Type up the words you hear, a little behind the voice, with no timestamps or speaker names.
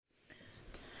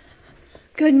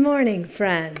Good morning,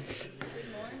 friends.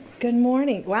 Good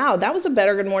morning. Wow, that was a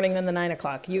better good morning than the 9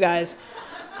 o'clock. You guys,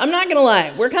 I'm not going to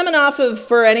lie. We're coming off of,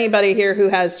 for anybody here who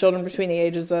has children between the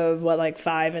ages of,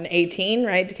 5 and 18,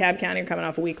 right? DeKalb County, you're coming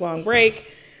off a week-long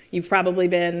break. You've probably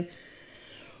been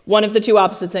one of the two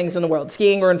opposite things in the world,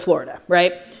 skiing or in Florida,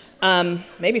 right?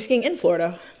 Maybe skiing in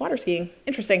Florida, water skiing.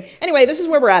 Interesting. Anyway, this is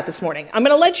where we're at this morning. I'm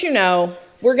going to let you know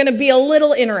we're going to be a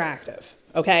little interactive,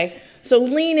 okay? So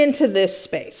lean into this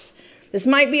space. This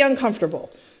might be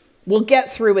uncomfortable. We'll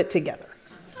get through it together.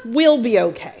 We'll be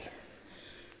okay.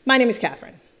 My name is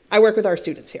Catherine. I work with our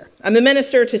students here. I'm the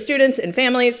minister to students and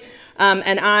families,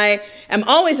 and I am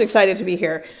always excited to be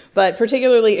here, but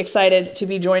particularly excited to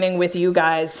be joining with you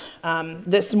guys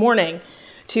this morning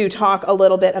to talk a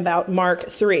little bit about Mark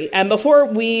 3. And before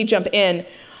we jump in,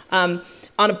 on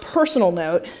a personal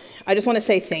note, I just want to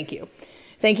say thank you.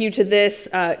 Thank you to this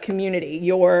community,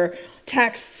 your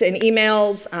texts and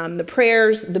emails, the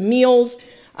prayers, the meals.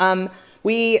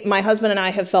 My husband and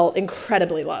I have felt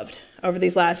incredibly loved over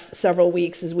these last several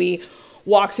weeks as we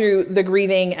walk through the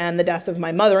grieving and the death of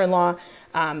my mother-in-law.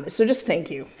 So just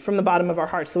thank you from the bottom of our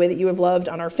hearts. The way that you have loved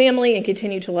on our family and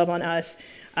continue to love on us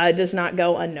does not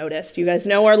go unnoticed. You guys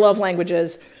know our love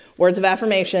languages, words of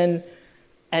affirmation,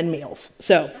 and meals.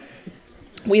 So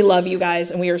we love you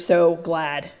guys, and we are so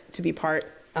glad to be part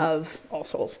of All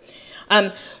Souls.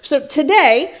 So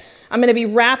today, I'm going to be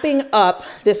wrapping up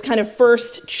this kind of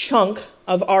first chunk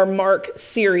of our Mark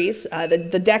series,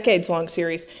 the decades-long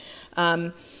series. Okay.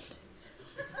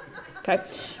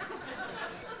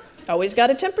 Always got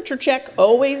a temperature check,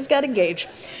 always got a gauge.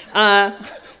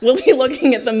 We'll be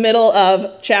looking at the middle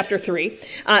of chapter 3.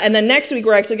 And then next week,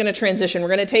 we're actually going to transition. We're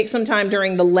going to take some time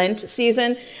during the Lent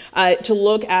season to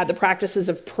look at the practices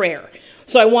of prayer.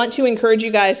 So I want to encourage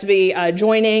you guys to be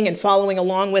joining and following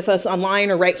along with us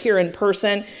online or right here in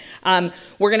person.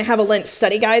 We're going to have a Lent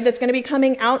study guide that's going to be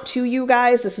coming out to you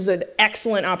guys. This is an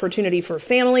excellent opportunity for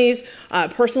families,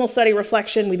 personal study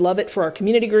reflection. We'd love it for our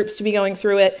community groups to be going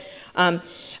through it.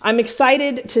 I'm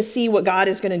excited to see what God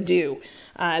is going to do.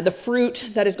 The fruit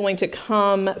that is going to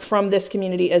come from this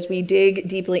community as we dig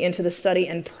deeply into the study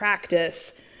and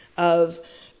practice of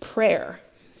prayer.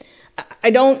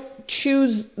 I don't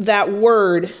choose that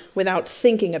word without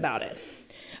thinking about it.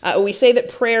 We say that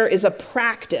prayer is a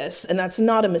practice, and that's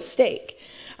not a mistake.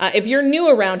 If you're new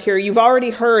around here, you've already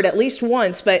heard at least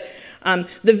once, but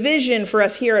the vision for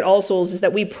us here at All Souls is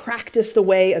that we practice the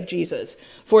way of Jesus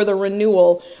for the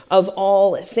renewal of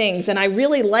all things. And I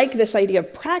really like this idea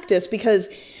of practice because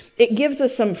it gives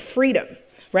us some freedom,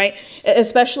 right?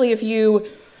 Especially if you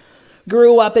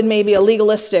grew up in maybe a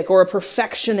legalistic or a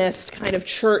perfectionist kind of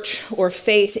church or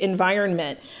faith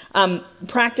environment.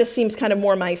 Practice seems kind of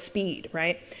more my speed,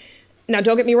 right? Now,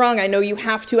 don't get me wrong. I know you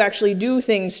have to actually do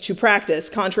things to practice,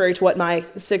 contrary to what my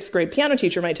 6th grade piano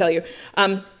teacher might tell you.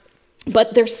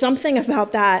 But there's something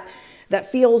about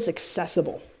that feels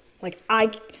accessible. Like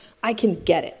I can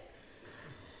get it.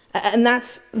 And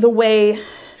that's the way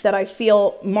that I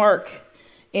feel Mark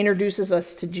introduces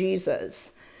us to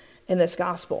Jesus in this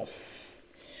gospel.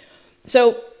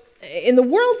 So in the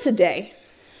world today,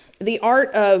 the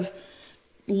art of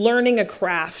learning a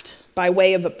craft by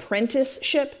way of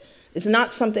apprenticeship is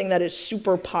not something that is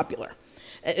super popular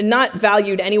and not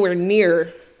valued anywhere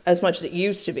near as much as it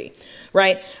used to be,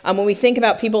 right? When we think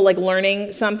about people like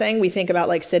learning something, we think about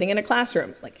like sitting in a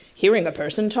classroom, like hearing a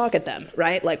person talk at them,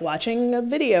 right? Like watching a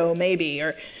video maybe,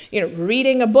 or,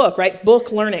 reading a book, right?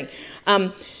 Book learning.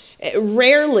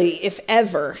 Rarely, if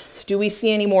ever, do we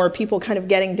see any more people kind of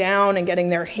getting down and getting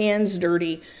their hands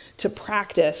dirty to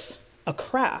practice a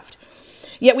craft.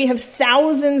 Yet we have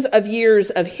thousands of years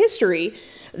of history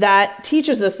that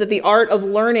teaches us that the art of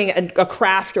learning a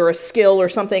craft or a skill or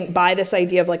something by this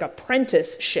idea of like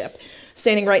apprenticeship,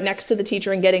 standing right next to the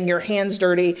teacher and getting your hands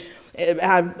dirty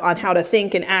on how to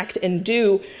think and act and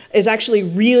do, is actually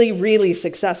really, really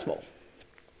successful.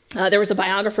 There was a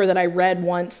biographer that I read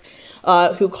once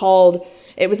who called,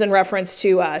 it was in reference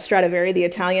to Stradivari, the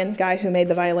Italian guy who made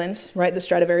the violins, right, the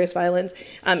Stradivarius violins.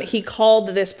 He called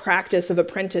this practice of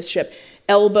apprenticeship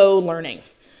elbow learning,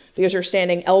 because you're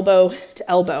standing elbow to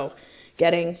elbow,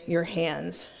 getting your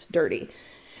hands dirty.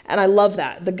 And I love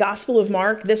that. The Gospel of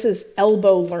Mark, this is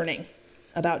elbow learning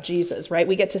about Jesus, right?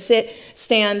 We get to sit,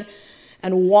 stand,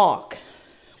 and walk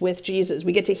with Jesus.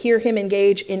 We get to hear him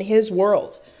engage in his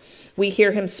world. We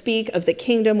hear him speak of the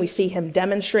kingdom, we see him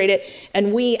demonstrate it,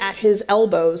 and we at his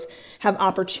elbows have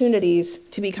opportunities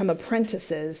to become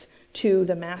apprentices to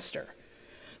the master.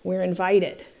 We're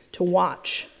invited to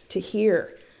watch, to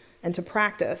hear, and to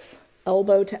practice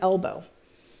elbow to elbow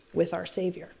with our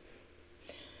Savior.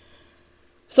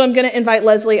 So I'm going to invite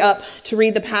Leslie up to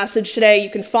read the passage today. You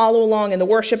can follow along in the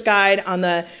worship guide on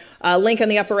the link on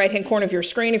the upper right-hand corner of your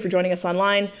screen if you're joining us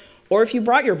online, or if you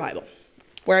brought your Bible.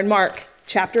 We're in Mark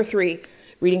chapter 3,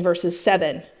 reading verses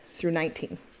 7 through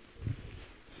 19.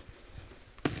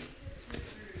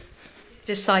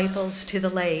 Disciples to the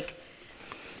lake,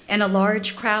 and a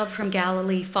large crowd from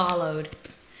Galilee followed.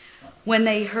 When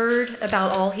they heard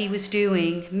about all he was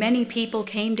doing, many people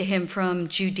came to him from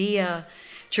Judea,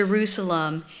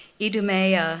 Jerusalem,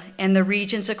 Idumea, and the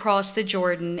regions across the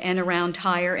Jordan and around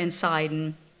Tyre and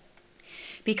Sidon.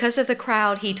 Because of the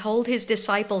crowd, he told his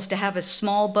disciples to have a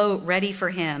small boat ready for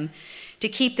him, to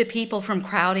keep the people from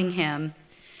crowding him.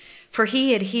 For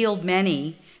he had healed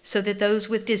many, so that those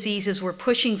with diseases were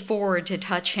pushing forward to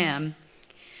touch him.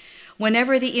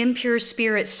 Whenever the impure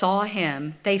spirits saw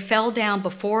him, they fell down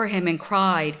before him and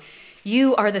cried,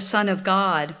 "You are the Son of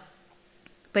God."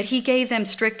 But he gave them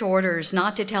strict orders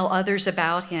not to tell others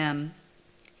about him.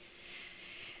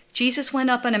 Jesus went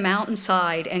up on a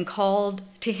mountainside and called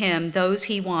to him those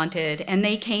he wanted, and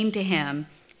they came to him.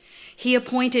 He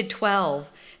appointed 12,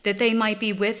 that they might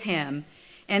be with him,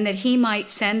 and that he might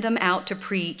send them out to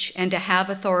preach and to have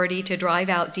authority to drive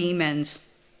out demons.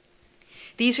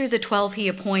 These are the 12 he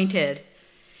appointed: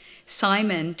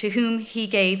 Simon, to whom he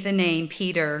gave the name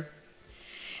Peter;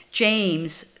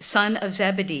 James, son of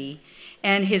Zebedee,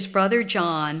 and his brother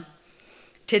John.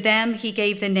 To them he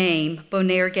gave the name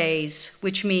Boanerges,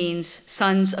 which means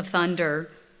sons of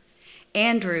thunder;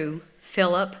 Andrew,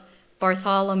 Philip,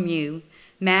 Bartholomew,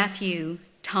 Matthew,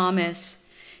 Thomas,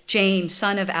 James,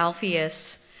 son of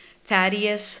Alphaeus,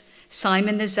 Thaddeus,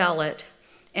 Simon the Zealot,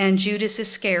 and Judas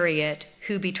Iscariot,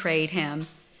 who betrayed him.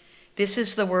 This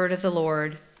is the word of the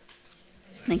Lord.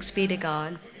 Thanks be to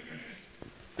God.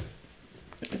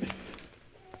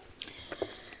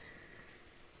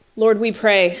 Lord, we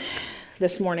pray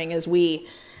this morning as we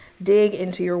dig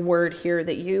into your word here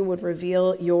that you would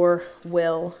reveal your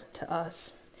will to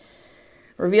us.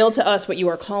 Reveal to us what you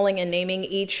are calling and naming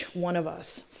each one of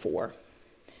us for,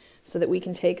 so that we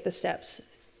can take the steps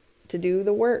to do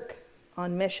the work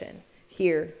on mission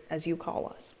here as you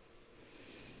call us.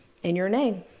 In your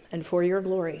name and for your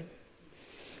glory.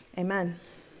 Amen.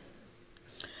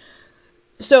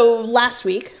 So last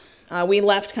week, we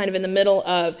left kind of in the middle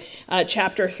of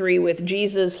chapter 3 with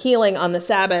Jesus healing on the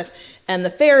Sabbath and the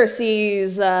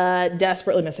Pharisees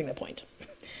desperately missing the point.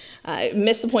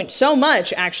 Missed the point so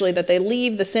much, actually, that they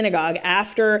leave the synagogue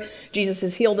after Jesus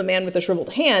has healed the man with the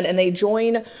shriveled hand, and they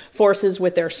join forces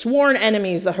with their sworn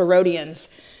enemies, the Herodians,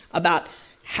 about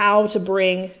how to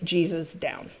bring Jesus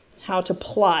down, how to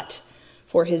plot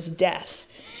for his death.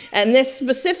 And this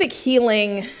specific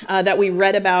healing that we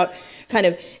read about kind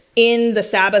of in the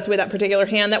Sabbath with that particular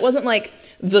hand, that wasn't like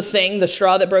the thing, the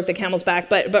straw that broke the camel's back,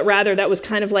 but rather that was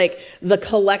kind of like the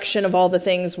collection of all the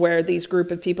things where these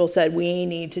group of people said, we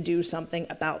need to do something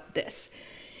about this.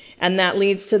 And that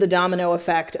leads to the domino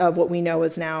effect of what we know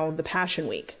is now the Passion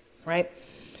Week, right?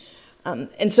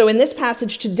 And so in this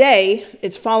passage today,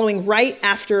 it's following right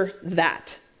after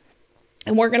that.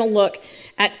 And we're going to look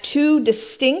at two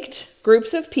distinct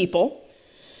groups of people,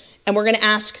 and we're going to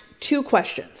ask two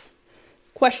questions.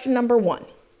 Question number 1,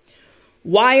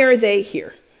 why are they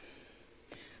here?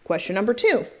 Question number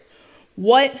 2,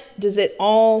 what does it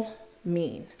all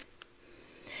mean?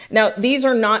 Now, these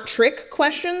are not trick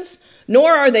questions,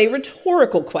 nor are they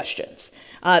rhetorical questions.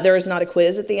 There is not a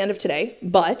quiz at the end of today,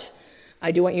 but I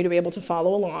do want you to be able to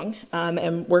follow along.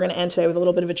 And we're going to end today with a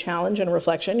little bit of a challenge and a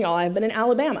reflection. Y'all, I've been in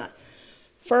Alabama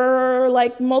for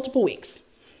like multiple weeks,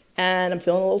 and I'm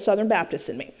feeling a little Southern Baptist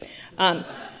in me.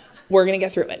 We're going to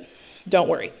get through it. Don't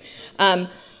worry.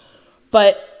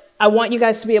 But I want you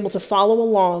guys to be able to follow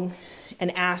along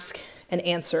and ask and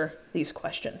answer these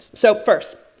questions. So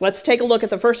first, let's take a look at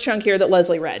the first chunk here that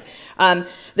Leslie read.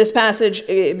 This passage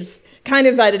is kind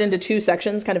of divided into two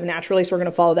sections, kind of naturally, so we're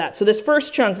going to follow that. So this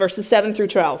first chunk, verses 7 through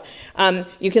 12,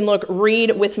 you can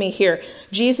read with me here.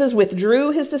 Jesus withdrew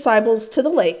his disciples to the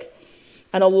lake,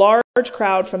 and a large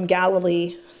crowd from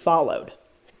Galilee followed.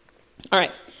 All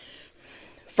right.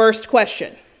 First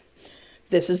question.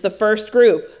 This is the first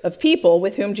group of people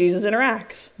with whom Jesus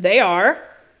interacts. They are...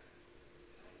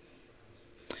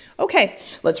 Okay,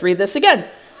 let's read this again.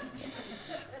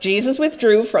 Jesus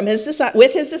withdrew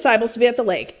with his disciples to be at the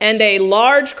lake, and a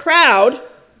large crowd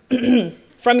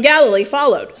from Galilee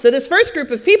followed. So this first group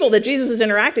of people that Jesus is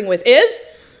interacting with is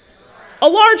a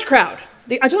large crowd.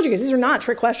 I told you guys, these are not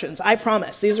trick questions, I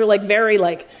promise. These are very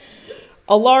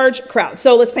a large crowd.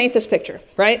 So let's paint this picture,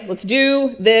 right? Let's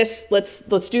do this.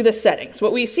 Let's do this setting. So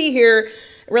what we see here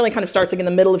really kind of starts in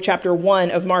the middle of chapter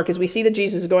 1 of Mark is we see that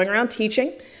Jesus is going around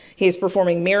teaching. He's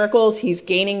performing miracles. He's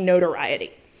gaining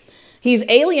notoriety. He's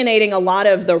alienating a lot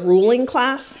of the ruling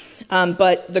class,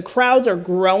 but the crowds are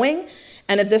growing.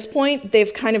 And at this point,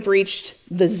 they've kind of reached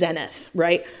the zenith,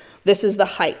 right? This is the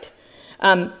height.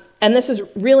 And this is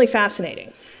really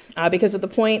fascinating because at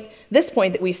this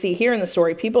point that we see here in the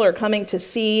story, people are coming to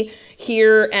see,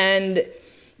 hear, and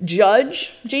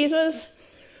judge Jesus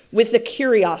with the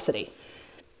curiosity.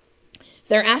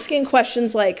 They're asking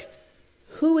questions like,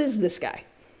 who is this guy?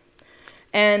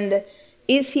 And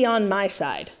is he on my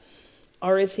side?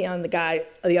 Or is he on the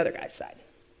other guy's side?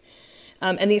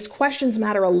 And these questions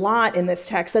matter a lot in this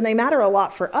text, and they matter a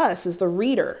lot for us as the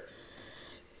reader.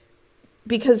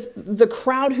 Because the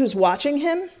crowd who's watching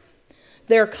him,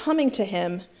 they're coming to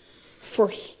him for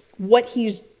what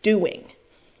he's doing.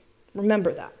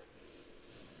 Remember that.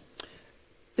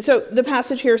 So the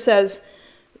passage here says,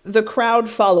 the crowd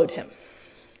followed him.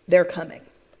 They're coming.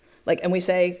 And we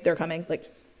say they're coming,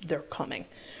 they're coming.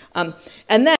 And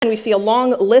then we see a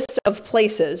long list of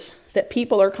places that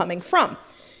people are coming from.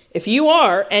 If you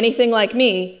are anything like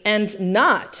me and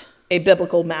not a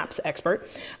biblical maps expert,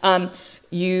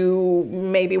 you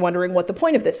may be wondering what the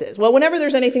point of this is. Well, whenever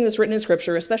there's anything that's written in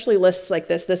Scripture, especially lists like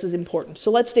this is important. So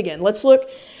let's dig in. Let's look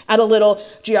at a little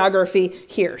geography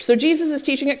here. So Jesus is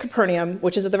teaching at Capernaum,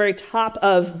 which is at the very top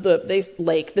of the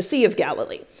lake, the Sea of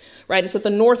Galilee, right? It's at the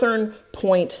northern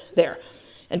point there.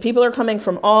 And people are coming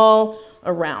from all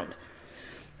around.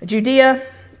 Judea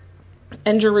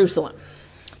and Jerusalem.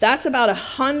 That's about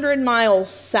 100 miles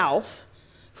south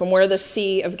from where the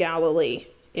Sea of Galilee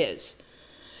is.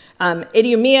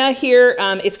 Idumea here,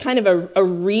 it's kind of a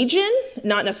region,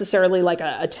 not necessarily like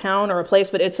a town or a place,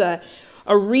 but it's a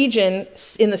region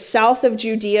in the south of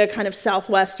Judea, kind of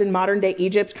southwest in modern-day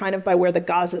Egypt, kind of by where the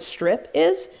Gaza Strip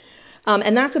is.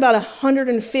 And that's about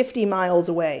 150 miles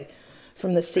away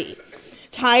from the sea.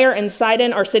 Tyre and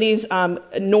Sidon are cities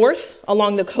north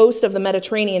along the coast of the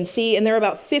Mediterranean Sea, and they're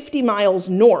about 50 miles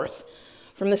north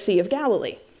from the Sea of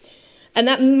Galilee. And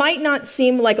that might not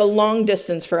seem like a long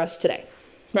distance for us today,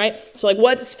 right? So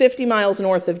what's 50 miles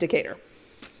north of Decatur?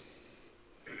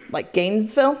 Like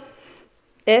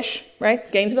Gainesville-ish, right?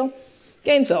 Gainesville.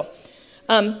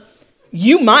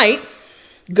 You might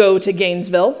go to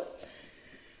Gainesville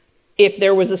if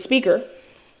there was a speaker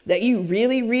that you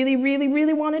really, really, really,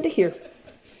 really wanted to hear.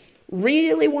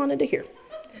 Really wanted to hear.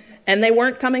 And they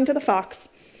weren't coming to the Fox.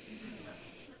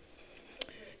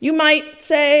 You might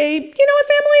say, you know what,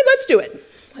 family, let's do it.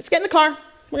 Let's get in the car.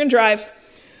 We're going to drive.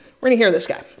 We're going to hear this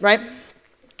guy, right?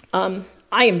 I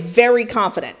am very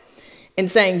confident in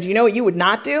saying, do you know what you would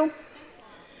not do?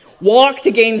 Walk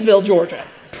to Gainesville, Georgia.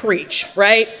 Preach,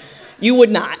 right? You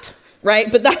would not,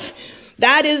 right? But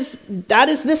that is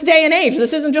this day and age.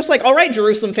 This isn't just all right,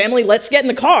 Jerusalem family, let's get in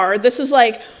the car. This is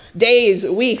days,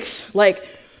 weeks,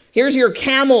 here's your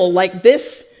camel.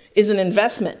 This is an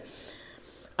investment.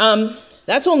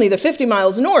 That's only the 50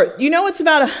 miles north. You know it's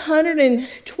about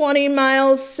 120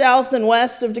 miles south and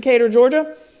west of Decatur,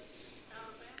 Georgia?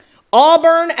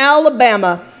 Auburn,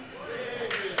 Alabama.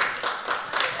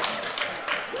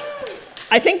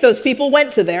 I think those people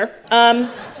went to there.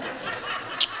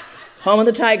 Home of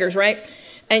the Tigers, right?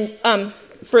 And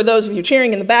for those of you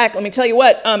cheering in the back, let me tell you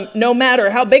what, no matter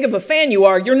how big of a fan you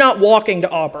are, you're not walking to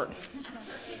Auburn.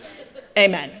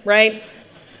 Amen, right?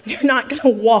 You're not going to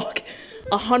walk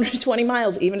 120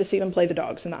 miles even to see them play the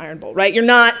Dogs in the Iron Bowl, right? You're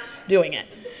not doing it.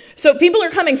 So people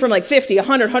are coming from 50,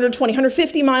 100, 120,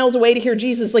 150 miles away to hear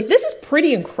Jesus. This is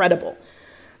pretty incredible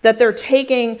that they're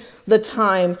taking the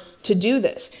time to do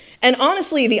this. And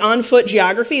honestly, the on-foot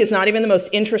geography is not even the most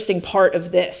interesting part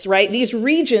of this, right? These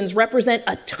regions represent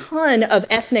a ton of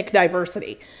ethnic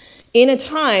diversity in a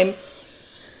time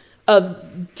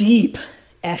of deep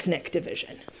ethnic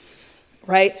division,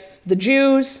 right? The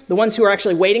Jews, the ones who are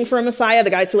actually waiting for a Messiah, the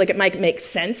guys who it might make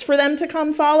sense for them to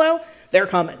come follow, they're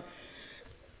coming.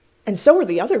 And so are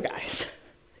the other guys.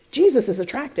 Jesus is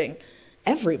attracting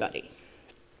everybody.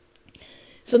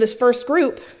 So this first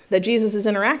group that Jesus is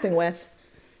interacting with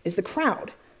is the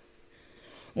crowd.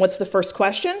 What's the first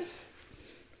question?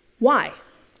 Why?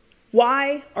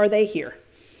 Why are they here?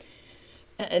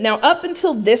 Now, up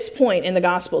until this point in the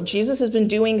gospel, Jesus has been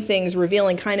doing things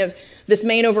revealing kind of this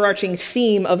main overarching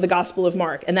theme of the Gospel of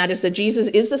Mark, and that is that Jesus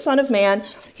is the Son of Man.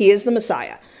 He is the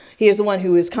Messiah. He is the one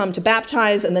who has come to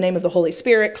baptize in the name of the Holy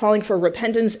Spirit, calling for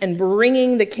repentance and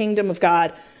bringing the kingdom of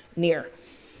God near.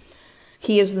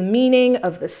 He is the meaning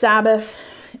of the Sabbath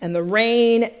and the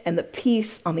rain and the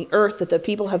peace on the earth that the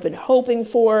people have been hoping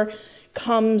for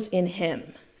comes in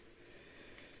him.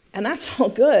 And that's all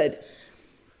good,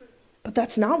 but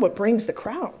that's not what brings the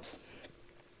crowds.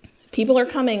 People are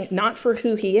coming not for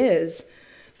who he is,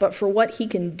 but for what he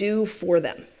can do for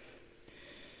them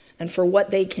and for what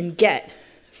they can get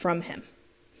from him.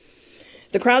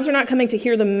 The crowds are not coming to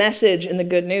hear the message and the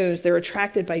good news. They're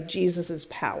attracted by Jesus'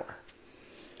 power.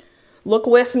 Look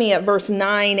with me at verse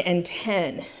 9 and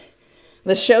 10.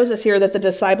 This shows us here that the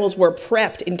disciples were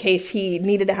prepped in case he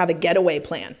needed to have a getaway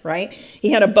plan, right?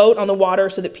 He had a boat on the water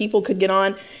so that people could get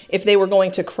on if they were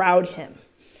going to crowd him.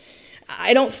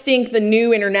 I don't think the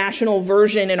New International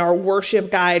Version in our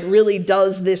worship guide really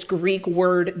does this Greek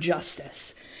word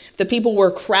justice. The people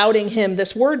were crowding him.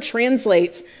 This word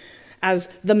translates as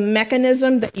the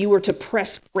mechanism that you were to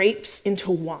press grapes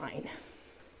into wine.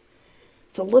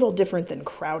 It's a little different than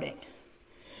crowding.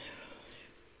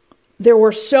 There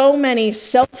were so many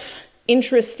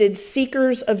self-interested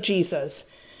seekers of Jesus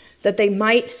that they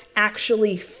might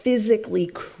actually physically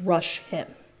crush him.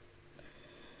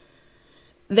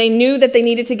 They knew that they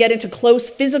needed to get into close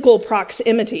physical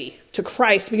proximity to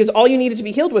Christ because all you needed to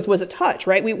be healed with was a touch,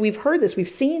 right? We've heard this, we've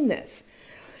seen this.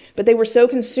 But they were so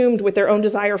consumed with their own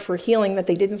desire for healing that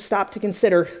they didn't stop to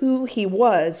consider who he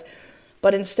was,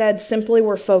 but instead simply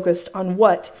were focused on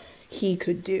what he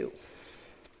could do.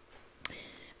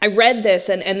 I read this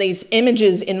and these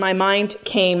images in my mind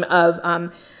came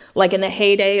of like in the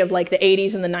heyday of like the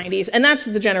 80s and the 90s. And that's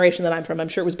the generation that I'm from. I'm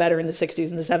sure it was better in the 60s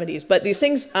and the 70s. But these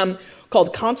things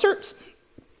called concerts.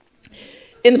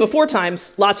 In the before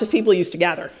times, lots of people used to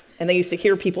gather and they used to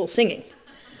hear people singing.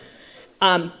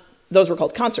 Those were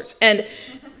called concerts. And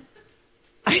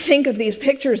I think of these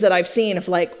pictures that I've seen of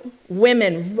like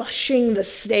women rushing the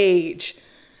stage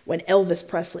when Elvis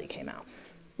Presley came out,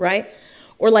 right?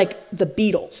 Or like the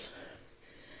Beatles.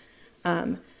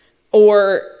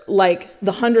 Or like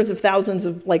the hundreds of thousands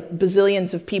of like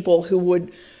bazillions of people who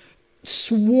would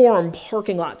swarm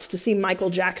parking lots to see Michael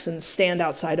Jackson stand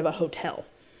outside of a hotel.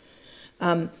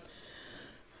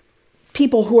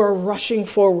 People who are rushing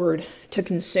forward to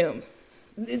consume.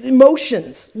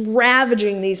 Emotions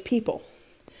ravaging these people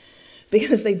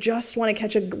because they just want to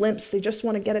catch a glimpse. They just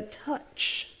want to get a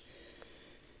touch.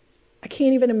 I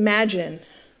can't even imagine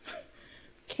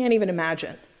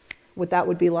what that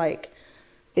would be like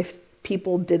if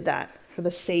people did that for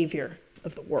the Savior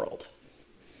of the world.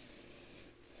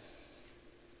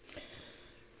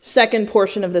 Second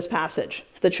portion of this passage,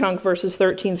 the chunk verses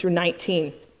 13 through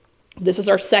 19. This is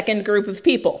our second group of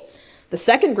people. The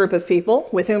second group of people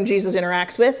with whom Jesus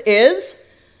interacts with is,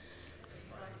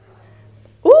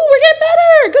 we're getting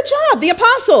better. Good job. The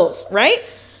apostles, right?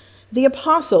 The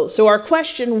apostles. So our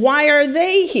question, why are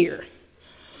they here?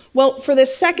 Well, for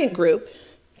this second group,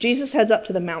 Jesus heads up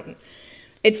to the mountain.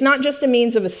 It's not just a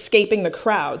means of escaping the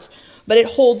crowds, but it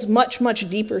holds much, much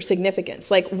deeper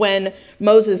significance. Like when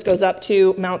Moses goes up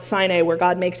to Mount Sinai, where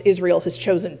God makes Israel his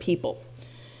chosen people.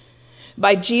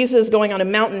 By Jesus going on a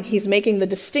mountain, he's making the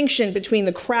distinction between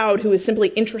the crowd who is simply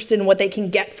interested in what they can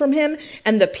get from him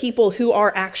and the people who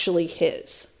are actually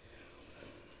his.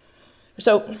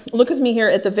 So look with me here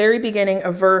at the very beginning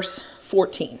of verse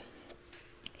 14.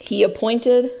 He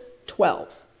appointed 12.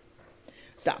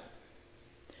 Stop.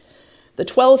 The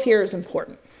 12 here is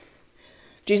important.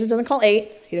 Jesus doesn't call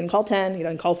 8, he didn't call 10, he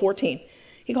doesn't call 14.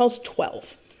 He calls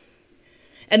 12.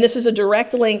 And this is a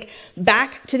direct link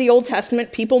back to the Old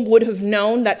Testament. People would have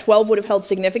known that 12 would have held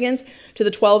significance to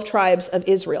the 12 tribes of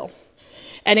Israel.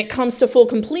 And it comes to full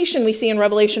completion, we see in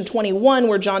Revelation 21,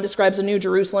 where John describes a new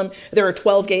Jerusalem. There are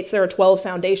 12 gates, there are 12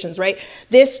 foundations, right?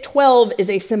 This 12 is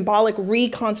a symbolic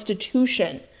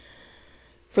reconstitution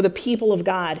for the people of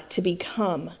God to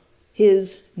become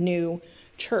his new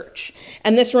church.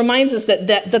 And this reminds us that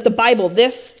the Bible,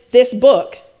 this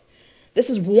book, this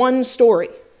is one story.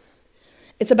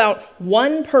 It's about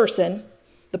one person,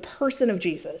 the person of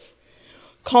Jesus,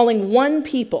 calling one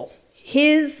people,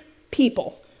 his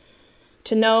people,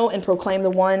 to know and proclaim the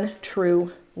one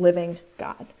true living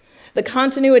God. The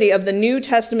continuity of the New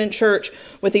Testament church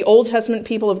with the Old Testament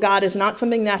people of God is not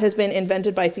something that has been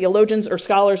invented by theologians or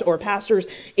scholars or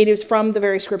pastors. It is from the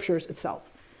very scriptures itself.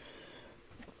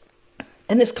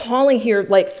 And this calling here,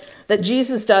 like that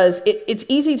Jesus does, it's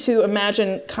easy to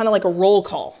imagine kind of like a roll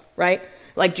call, right?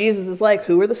 Like Jesus is like,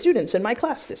 who are the students in my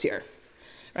class this year?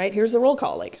 Right? Here's the roll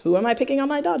call. Like, who am I picking on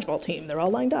my dodgeball team? They're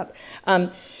all lined up.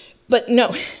 But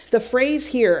no, the phrase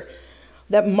here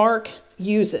that Mark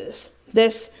uses,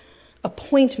 this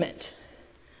appointment,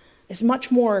 is much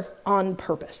more on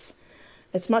purpose.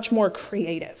 It's much more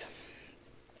creative.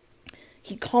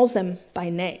 He calls them by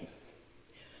name.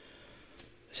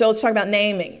 So let's talk about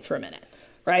naming for a minute,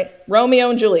 right? Romeo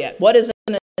and Juliet. What is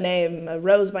the name? A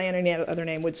rose by any other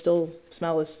name would still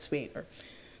smell as sweet or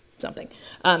something.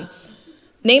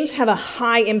 Names have a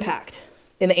high impact.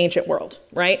 in the ancient world,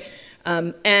 right?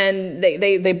 And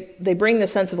they bring the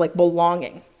sense of like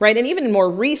belonging, right? And even in more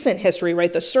recent history,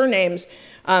 right, the surnames,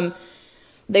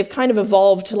 they've kind of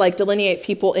evolved to like delineate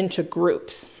people into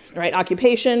groups, right?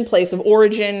 Occupation, place of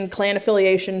origin, clan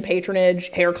affiliation, patronage,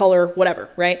 hair color, whatever,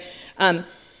 right?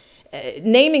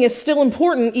 Naming is still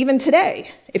important even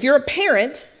today. If you're a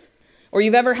parent, or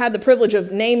you've ever had the privilege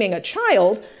of naming a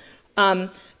child,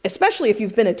 especially if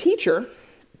you've been a teacher,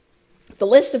 the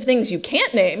list of things you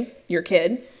can't name your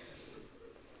kid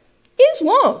is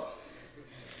long.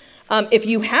 If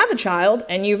you have a child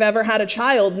and you've ever had a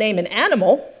child name an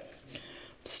animal,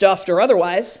 stuffed or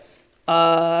otherwise,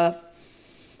 I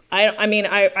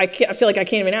feel like I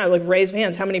can't even now, like raise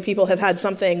hands. How many people have had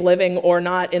something living or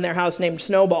not in their house named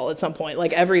Snowball at some point?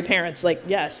 Like every parent's like,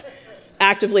 yes,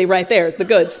 actively right there, the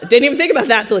goods. Didn't even think about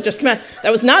that till it just came out.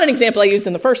 That was not an example I used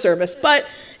in the first service, but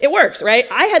it works, right?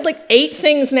 I had like 8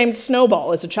 things named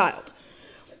Snowball as a child.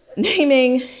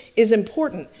 Naming is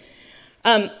important.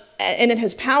 And it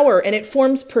has power and it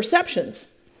forms perceptions.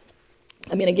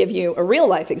 I'm going to give you a real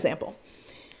life example.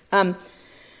 In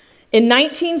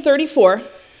 1934,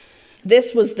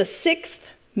 this was the 6th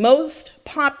most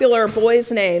popular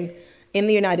boy's name in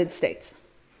the United States.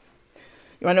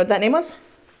 You want to know what that name was?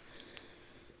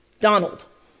 Donald.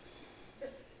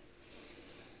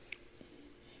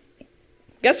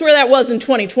 Guess where that was in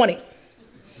 2020?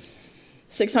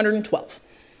 612.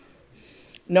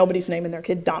 Nobody's naming their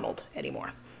kid Donald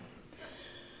anymore.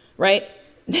 Right?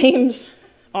 Names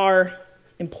are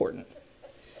important.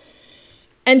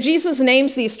 And Jesus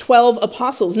names these 12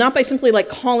 apostles, not by simply like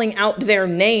calling out their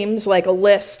names like a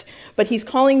list, but he's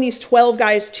calling these 12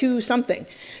 guys to something.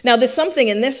 Now, this something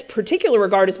in this particular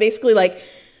regard is basically like,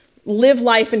 live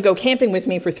life and go camping with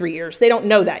me for 3 years. They don't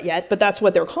know that yet, but that's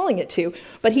what they're calling it to.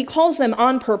 But he calls them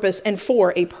on purpose and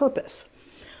for a purpose.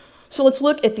 So let's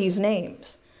look at these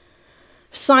names.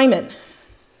 Simon,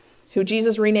 who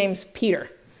Jesus renames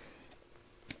Peter.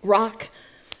 Rock.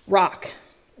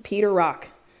 Peter Rock.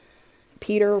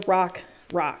 Peter Rock.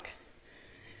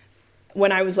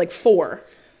 When I was like 4,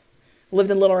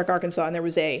 lived in Little Rock, Arkansas, and there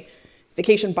was a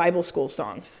vacation Bible school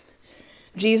song.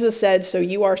 Jesus said, "So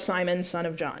you are Simon, son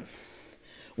of John.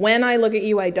 When I look at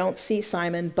you, I don't see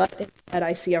Simon, but instead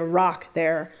I see a rock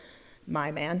there,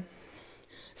 my man.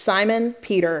 Simon,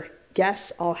 Peter,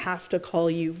 guess I'll have to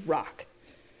call you Rock."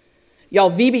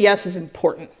 Y'all, VBS is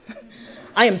important.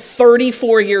 I am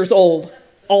 34 years old,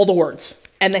 all the words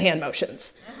and the hand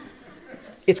motions.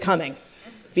 It's coming.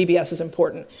 VBS is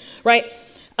important, right?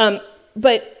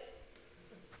 But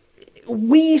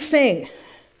we sing,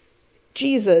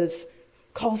 Jesus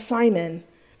calls Simon,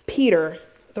 Peter,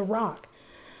 the Rock.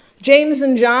 James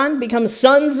and John become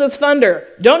sons of thunder.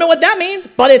 Don't know what that means,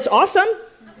 but it's awesome,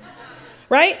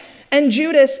 right? And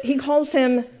Judas, he calls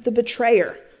him the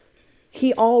betrayer.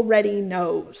 He already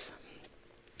knows.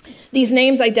 These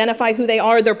names identify who they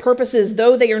are, their purposes,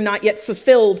 though they are not yet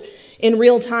fulfilled in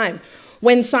real time.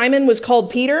 When Simon was called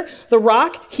Peter, the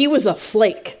Rock, he was a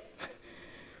flake.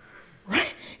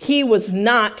 Right? He was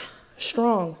not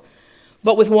strong.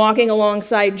 But with walking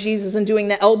alongside Jesus and doing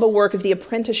the elbow work of the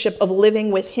apprenticeship of living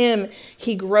with him,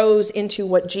 he grows into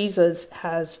what Jesus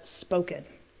has spoken.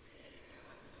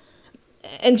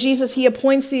 And Jesus, he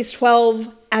appoints these 12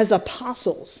 as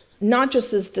apostles, not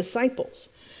just as disciples.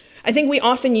 I think we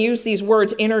often use these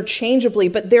words interchangeably,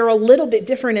 but they're a little bit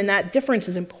different, and that difference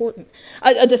is important.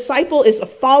 A disciple is a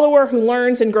follower who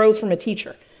learns and grows from a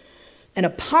teacher. An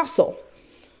apostle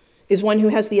is one who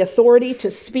has the authority to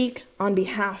speak on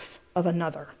behalf of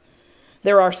another.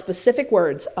 There are specific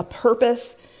words, a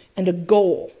purpose, and a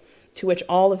goal to which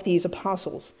all of these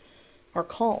apostles are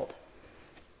called.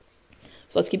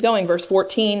 So let's keep going. Verse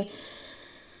 14.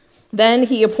 Then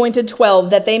he appointed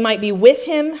 12 that they might be with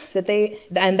him,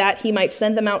 and that he might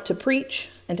send them out to preach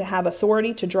and to have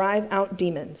authority to drive out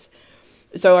demons.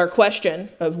 So our question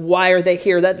of why are they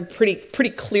here, that's pretty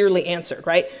clearly answered,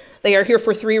 right? They are here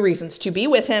for 3 reasons: to be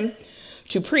with him,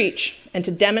 to preach, and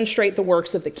to demonstrate the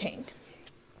works of the king.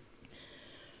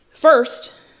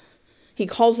 First, he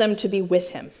calls them to be with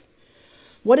him.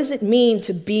 What does it mean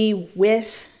to be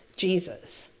with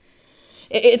Jesus?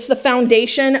 It's the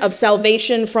foundation of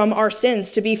salvation from our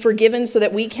sins, to be forgiven so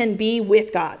that we can be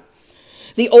with God.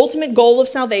 The ultimate goal of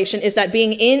salvation is that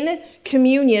being in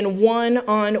communion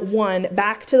one-on-one,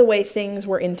 back to the way things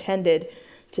were intended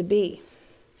to be.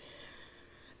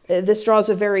 This draws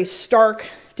a very stark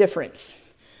difference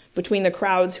between the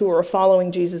crowds who were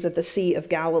following Jesus at the Sea of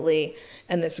Galilee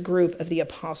and this group of the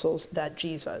apostles that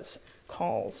Jesus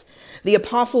calls. The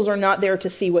apostles are not there to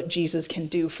see what Jesus can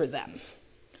do for them,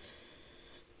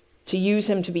 to use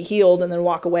him to be healed and then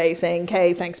walk away saying,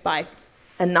 "Okay, thanks, bye,"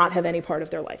 and not have any part of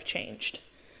their life changed.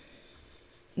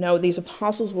 No, these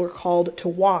apostles were called to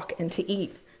walk and to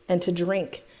eat and to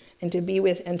drink and to be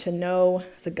with and to know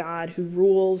the God who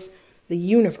rules the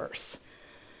universe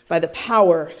by the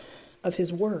power of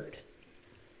his word.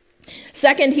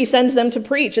 Second, he sends them to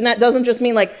preach, and that doesn't just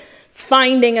mean like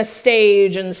finding a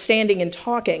stage and standing and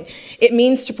talking. It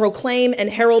means to proclaim and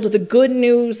herald the good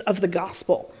news of the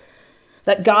gospel,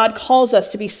 that God calls us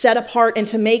to be set apart and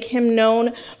to make him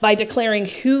known by declaring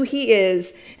who he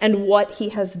is and what he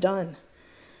has done.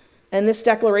 And this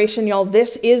declaration, y'all,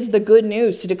 this is the good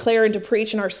news to declare and to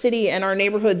preach in our city and our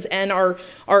neighborhoods and our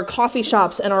coffee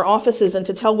shops and our offices, and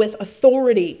to tell with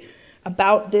authority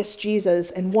about this Jesus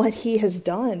and what he has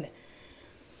done.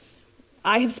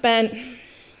 I have spent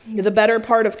the better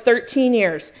part of 13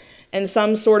 years in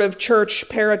some sort of church,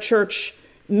 parachurch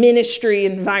ministry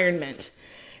environment.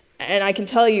 And I can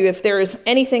tell you, if there is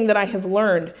anything that I have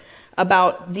learned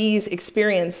about these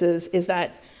experiences, is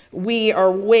that we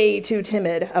are way too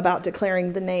timid about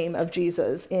declaring the name of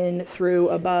Jesus in, through,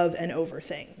 above, and over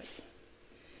things.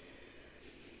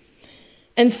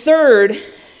 And third,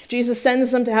 Jesus sends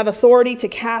them to have authority to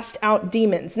cast out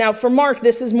demons. Now, for Mark,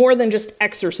 this is more than just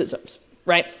exorcisms,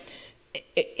 right?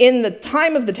 In the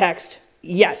time of the text,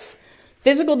 yes.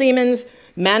 Physical demons,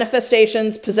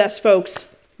 manifestations, possessed folks,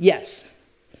 yes.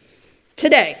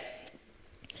 Today,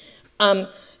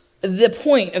 the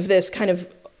point of this kind of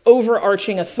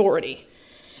overarching authority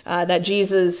that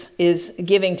Jesus is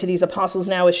giving to these apostles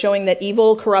now is showing that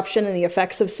evil, corruption, and the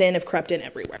effects of sin have crept in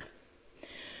everywhere.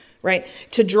 Right?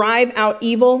 To drive out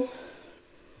evil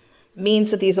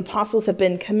means that these apostles have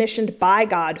been commissioned by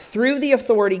God through the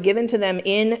authority given to them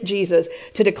in Jesus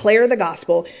to declare the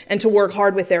gospel and to work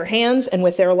hard with their hands and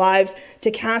with their lives to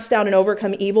cast out and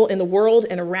overcome evil in the world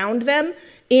and around them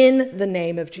in the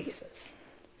name of Jesus.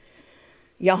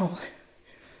 Y'all,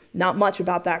 not much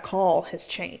about that call has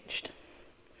changed.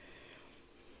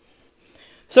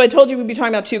 So I told you we'd be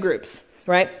talking about two groups,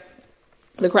 right?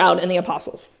 The crowd and the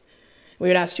apostles. We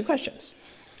would ask two questions.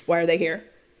 Why are they here?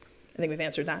 I think we've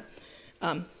answered that.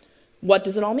 What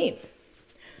does it all mean?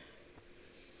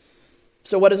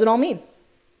 So what does it all mean?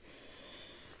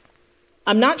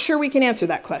 I'm not sure we can answer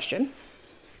that question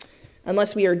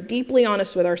unless we are deeply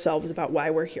honest with ourselves about why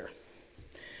we're here.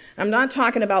 I'm not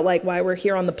talking about like why we're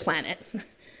here on the planet. I'm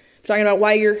talking about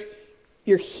why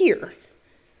you're here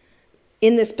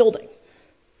in this building,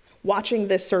 watching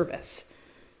this service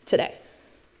today.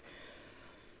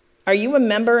 Are you a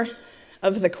member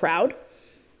of the crowd?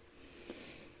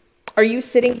 Are you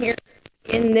sitting here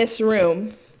in this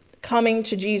room coming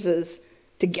to Jesus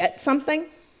to get something?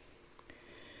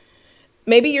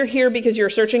 Maybe you're here because you're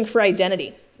searching for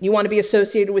identity. You want to be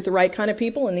associated with the right kind of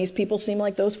people, and these people seem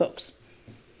like those folks.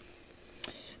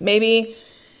 Maybe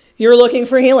you're looking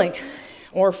for healing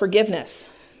or forgiveness.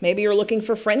 Maybe you're looking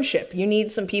for friendship. You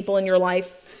need some people in your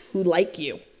life who like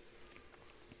you.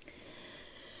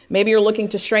 Maybe you're looking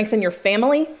to strengthen your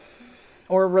family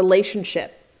or a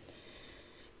relationship.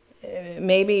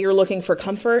 Maybe you're looking for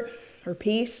comfort or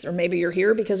peace, or maybe you're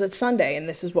here because it's Sunday and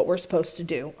this is what we're supposed to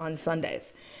do on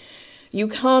Sundays. You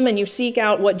come and you seek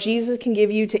out what Jesus can give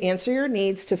you to answer your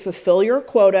needs, to fulfill your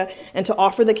quota, and to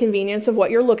offer the convenience of what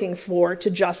you're looking for to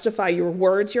justify your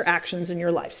words, your actions, and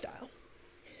your lifestyle.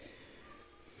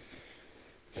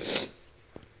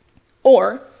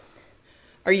 Or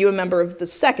are you a member of the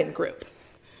second group?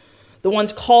 The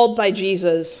ones called by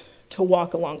Jesus to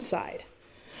walk alongside.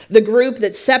 The group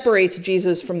that separates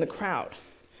Jesus from the crowd.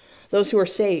 Those who are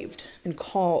saved and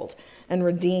called and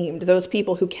redeemed. Those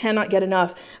people who cannot get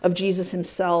enough of Jesus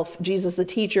himself, Jesus the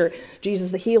teacher,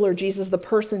 Jesus the healer, Jesus the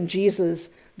person, Jesus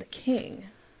the king.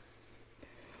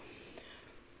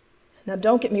 Now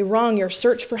don't get me wrong, your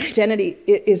search for identity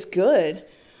is good.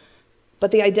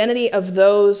 But the identity of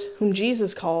those whom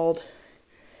Jesus called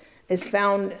is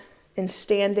found in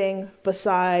standing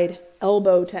beside,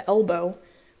 elbow to elbow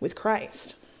with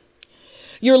Christ.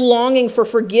 Your longing for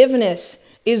forgiveness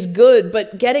is good,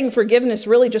 but getting forgiveness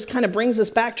really just kind of brings us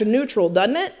back to neutral,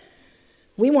 doesn't it?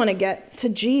 We want to get to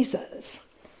Jesus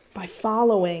by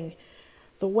following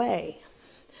the way.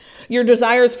 Your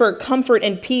desires for comfort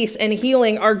and peace and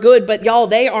healing are good, but y'all,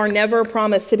 they are never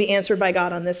promised to be answered by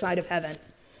God on this side of heaven.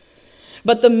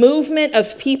 But the movement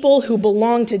of people who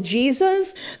belong to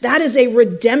Jesus, that is a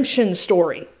redemption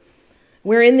story,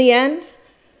 where in the end,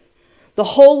 the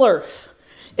whole earth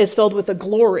is filled with the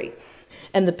glory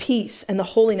and the peace and the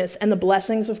holiness and the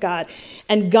blessings of God.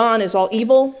 And gone is all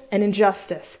evil and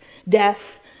injustice,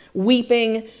 death,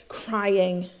 weeping,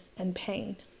 crying, and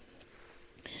pain.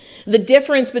 The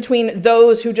difference between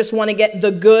those who just want to get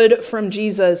the good from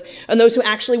Jesus and those who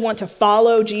actually want to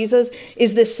follow Jesus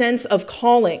is this sense of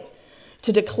calling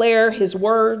to declare his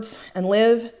words and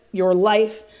live your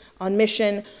life on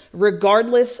mission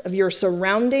regardless of your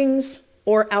surroundings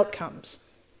or outcomes.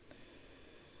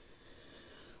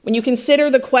 When you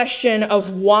consider the question of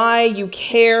why you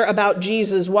care about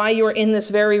Jesus, why you're in this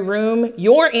very room,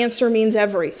 your answer means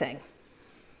everything.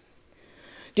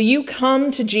 Do you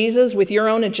come to Jesus with your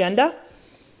own agenda?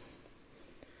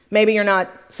 Maybe you're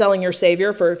not selling your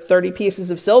Savior for 30 pieces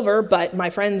of silver, but my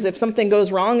friends, if something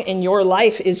goes wrong in your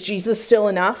life, is Jesus still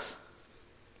enough?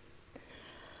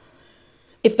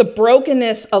 If the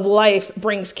brokenness of life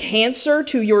brings cancer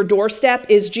to your doorstep,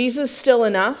 is Jesus still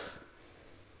enough?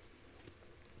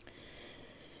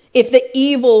 If the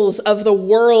evils of the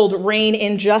world rain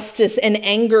injustice and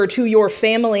anger to your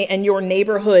family and your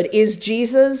neighborhood, is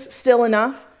Jesus still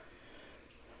enough?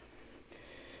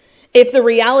 If the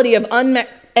reality of unmet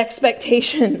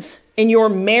expectations in your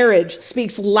marriage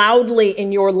speaks loudly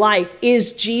in your life,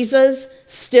 is Jesus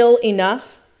still enough?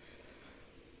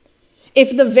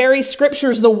 If the very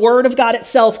scriptures, the word of God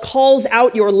itself, calls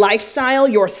out your lifestyle,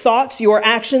 your thoughts, your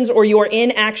actions, or your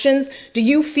inactions, do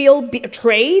you feel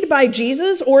betrayed by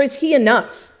Jesus, or is he enough?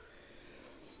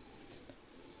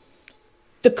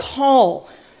 The call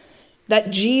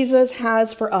that Jesus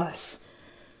has for us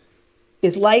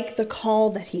is like the call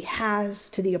that he has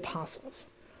to the apostles.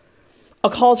 A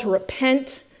call to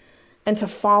repent and to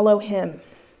follow him,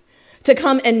 to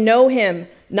come and know him,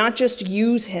 not just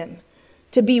use him,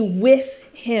 to be with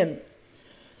him,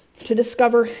 to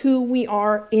discover who we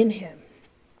are in him,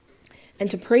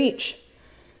 and to preach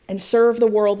and serve the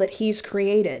world that he's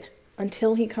created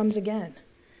until he comes again.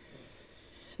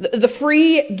 The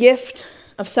free gift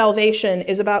of salvation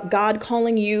is about God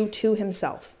calling you to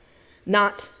himself,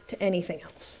 not to anything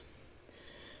else,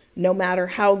 no matter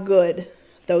how good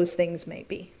those things may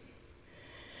be.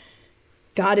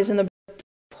 God is in the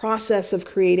process of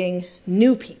creating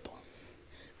new people,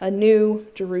 a new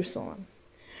Jerusalem.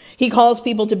 He calls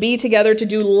people to be together, to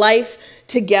do life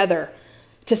together,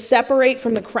 to separate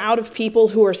from the crowd of people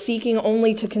who are seeking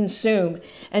only to consume.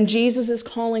 And Jesus is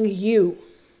calling you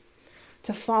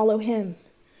to follow him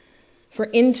for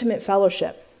intimate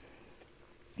fellowship,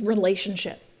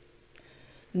 relationship,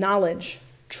 knowledge,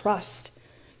 trust,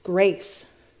 grace,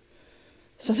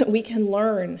 so that we can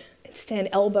learn and stand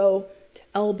elbow to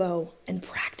elbow and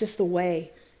practice the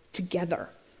way together.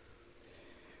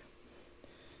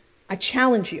 I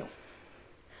challenge you,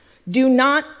 do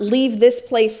not leave this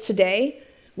place today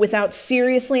without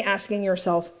seriously asking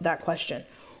yourself that question.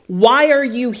 Why are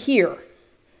you here?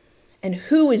 And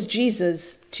who is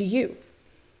Jesus to you?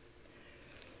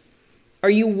 Are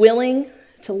you willing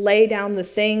to lay down the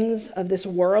things of this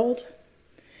world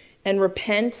and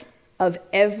repent of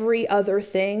every other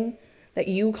thing that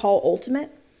you call ultimate?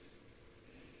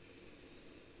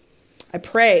 I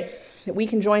pray that we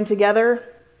can join together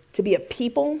to be a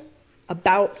people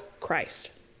about Christ,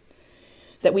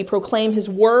 that we proclaim his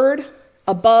word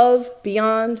above,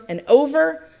 beyond, and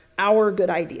over our good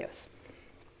ideas,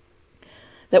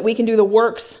 that we can do the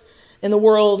works in the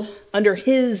world under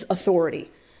his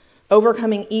authority,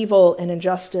 overcoming evil and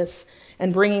injustice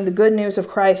and bringing the good news of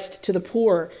Christ to the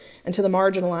poor and to the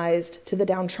marginalized, to the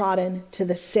downtrodden, to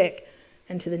the sick,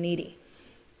 and to the needy.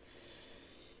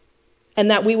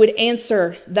 And that we would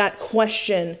answer that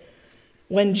question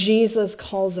when Jesus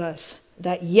calls us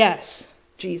that, yes,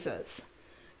 Jesus,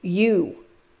 you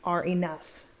are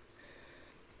enough.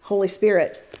 Holy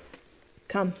Spirit,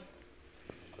 come.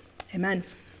 Amen.